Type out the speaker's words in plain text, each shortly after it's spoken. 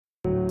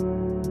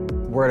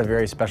We're at a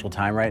very special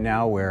time right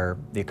now where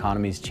the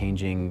economy is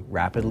changing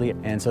rapidly,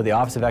 and so the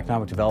Office of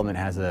Economic Development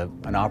has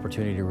an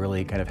opportunity to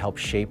really kind of help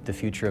shape the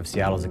future of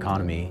Seattle's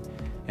economy.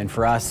 And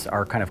for us,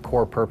 our kind of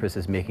core purpose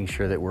is making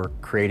sure that we're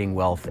creating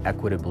wealth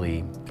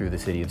equitably through the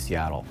city of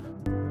Seattle.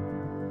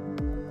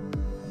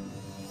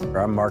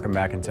 I'm Markham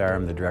McIntyre.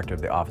 I'm the Director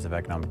of the Office of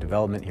Economic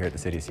Development here at the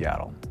City of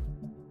Seattle.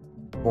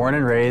 Born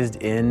and raised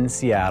in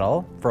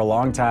Seattle. For a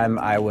long time,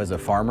 I was a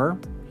farmer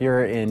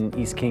here in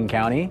East King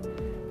County,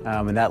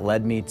 and that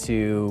led me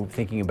to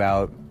thinking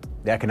about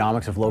the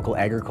economics of local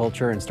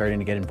agriculture and starting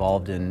to get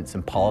involved in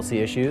some policy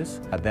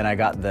issues. Then I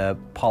got the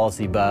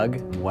policy bug,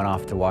 went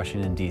off to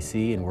Washington,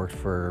 D.C. and worked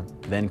for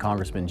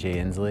then-Congressman Jay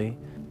Inslee.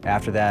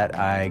 After that,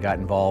 I got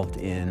involved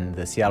in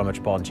the Seattle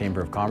Metropolitan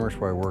Chamber of Commerce,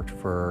 where I worked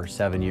for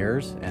 7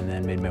 years, and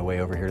then made my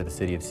way over here to the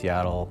City of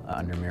Seattle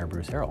under Mayor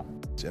Bruce Harrell.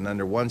 And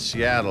under One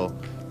Seattle,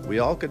 we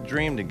all could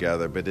dream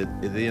together, but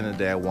at the end of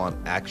the day, I want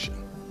action.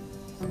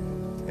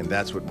 And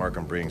that's what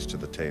Markham brings to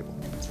the table.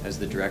 As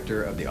the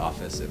Director of the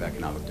Office of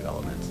Economic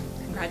Development.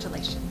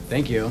 Congratulations.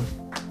 Thank you.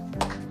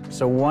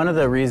 So one of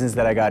the reasons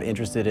that I got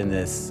interested in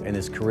this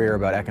career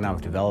about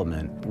economic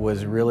development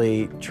was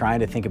really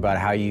trying to think about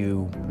how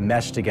you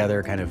mesh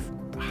together kind of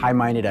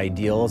high-minded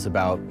ideals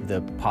about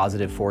the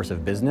positive force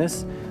of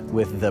business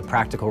with the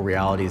practical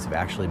realities of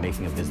actually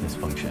making a business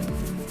function.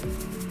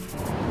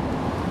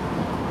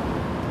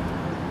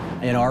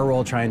 In our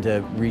role trying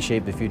to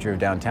reshape the future of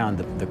downtown,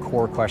 the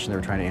core question that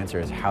we're trying to answer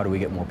is how do we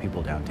get more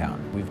people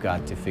downtown? We've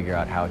got to figure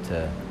out how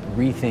to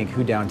rethink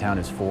who downtown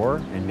is for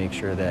and make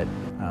sure that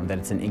that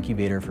it's an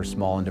incubator for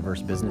small and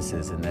diverse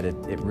businesses, and that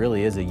it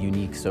really is a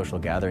unique social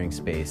gathering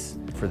space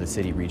for the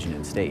city, region,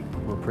 and state.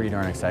 We're pretty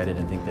darn excited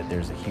and think that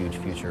there's a huge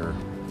future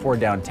for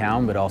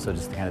downtown, but also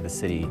just kind of the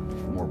city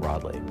more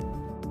broadly.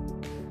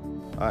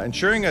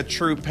 Ensuring a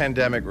true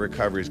pandemic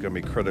recovery is going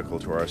to be critical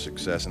to our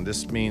success, and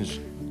this means,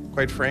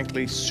 quite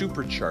frankly,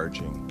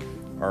 supercharging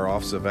our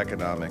Office of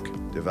Economic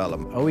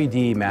Development.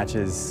 OED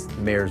matches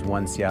the Mayor's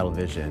One Seattle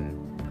vision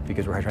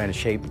because we're trying to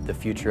shape the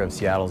future of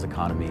Seattle's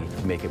economy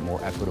to make it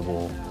more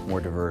equitable, more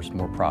diverse,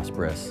 more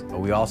prosperous. But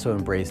we also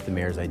embrace the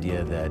Mayor's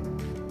idea that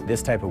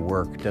this type of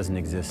work doesn't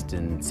exist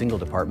in single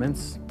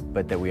departments,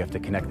 but that we have to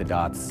connect the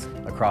dots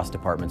across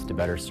departments to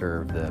better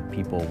serve the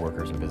people,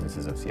 workers, and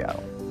businesses of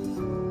Seattle.